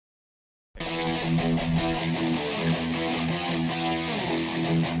Hey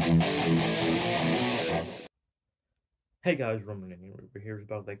guys, Roman Reaper here is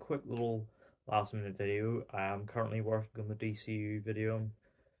about a quick little last minute video. I am currently working on the DCU video. I'm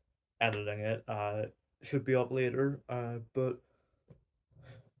editing it. Should be up later. But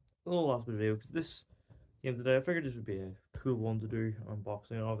a little last minute video because this came today. I figured this would be a cool one to do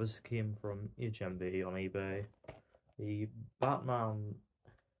unboxing. All this came from HMV on eBay. The Batman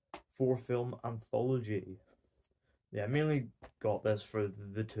 4-film anthology. Yeah, I mainly got this for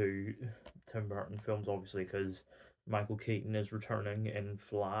the two Tim Burton films, obviously, because Michael Keaton is returning in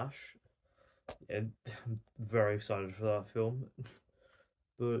Flash. And I'm very excited for that film.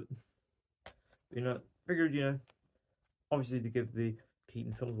 But, figured, obviously to give the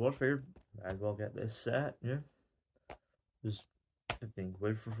Keaton films a watch, figured might as well get this set, There's 15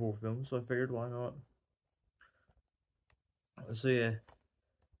 quid for 4 films, so I figured why not. So yeah,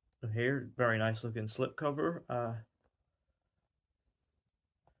 here, very nice looking slipcover.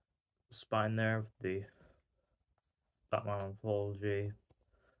 Spine there with the Batman Anthology.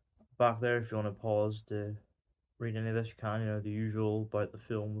 Back there, if you want to pause to read any of this, you can. The usual about the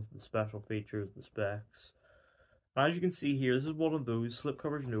films, the special features, the specs. And as you can see here, this is one of those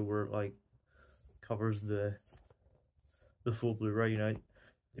slipcovers, where it like covers the full Blu-ray.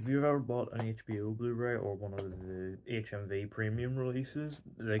 If you've ever bought an HBO Blu-ray or one of the HMV premium releases,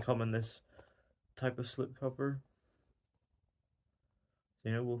 they come in this type of slipcover.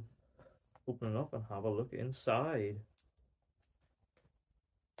 We'll open it up and have a look inside.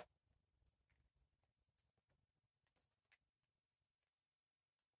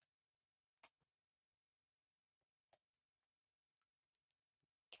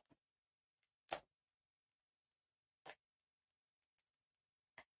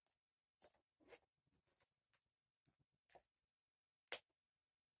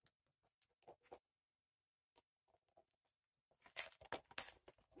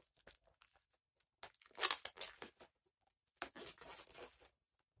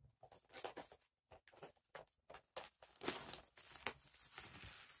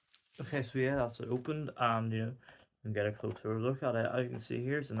 Okay, so yeah, that's it opened, and you can get a closer look at it. As you can see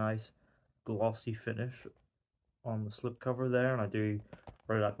here, it's a nice glossy finish on the slipcover there, and I do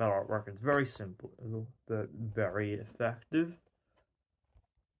really like that artwork. It's very simple, but very effective.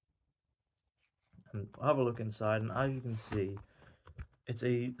 And I'll have a look inside, and as you can see, it's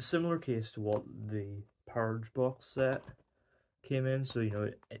a similar case to what the Purge box set came in. So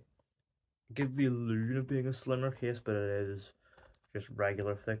it gives the illusion of being a slimmer case, but it is just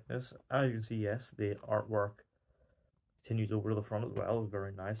regular thickness. As you can see, yes, the artwork continues over to the front as well. It's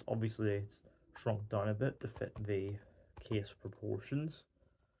very nice. Obviously, it's shrunk down a bit to fit the case proportions.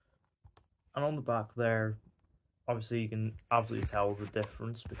 And on the back there, obviously you can absolutely tell the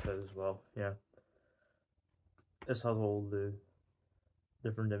difference because, well, this has all the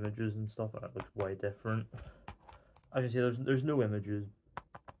different images and stuff, and it looks way different. As you see, there's no images.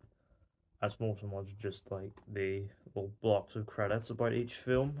 That's more so much just like the little blocks of credits about each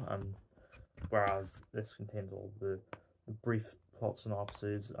film, and whereas this contains all the brief plot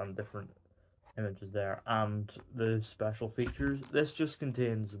synopses and different images there, and the special features. This just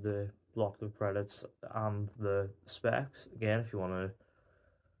contains the block of credits and the specs. Again, if you want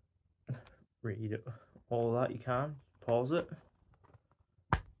to read all that, you can pause it.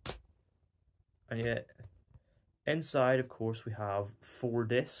 And yet, inside, of course, we have 4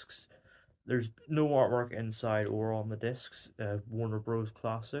 discs. There's no artwork inside or on the discs. Warner Bros.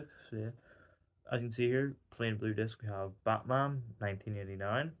 Classic. So yeah, as you can see here, plain blue disc, we have Batman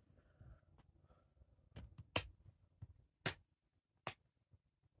 1989.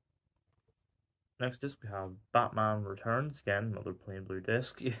 Next disc we have Batman Returns. Again, another plain blue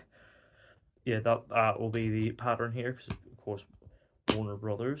disc. Yeah, that will be the pattern here because of course Warner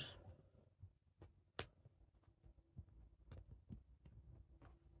Brothers.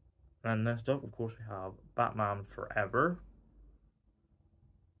 And next up, of course, we have Batman Forever.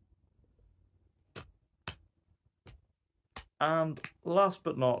 And last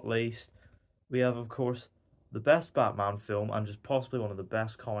but not least, we have, of course, the best Batman film and just possibly one of the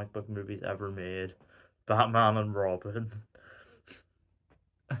best comic book movies ever made, Batman and Robin.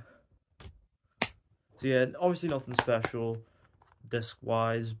 So yeah, obviously nothing special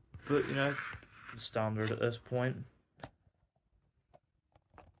disc-wise, but standard at this point.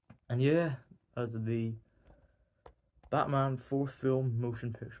 And yeah, that's the Batman 4th film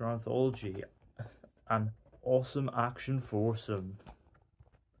motion picture anthology. An awesome action foursome.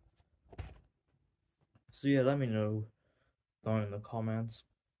 So yeah, let me know down in the comments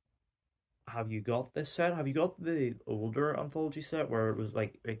have you got this set? Have you got the older anthology set where it was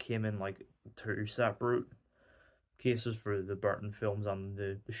like it came in like two separate cases for the Burton films and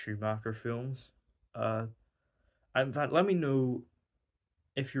the Schumacher films? In fact, let me know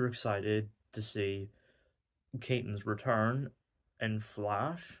if you're excited to see Keaton's return in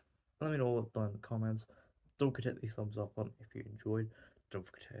Flash. Let me know down in the comments. Don't forget to hit the thumbs up button if you enjoyed. Don't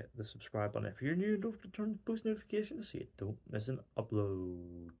forget to hit the subscribe button if you're new. Don't forget to turn post notifications so you don't miss an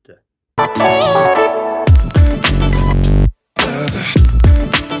upload.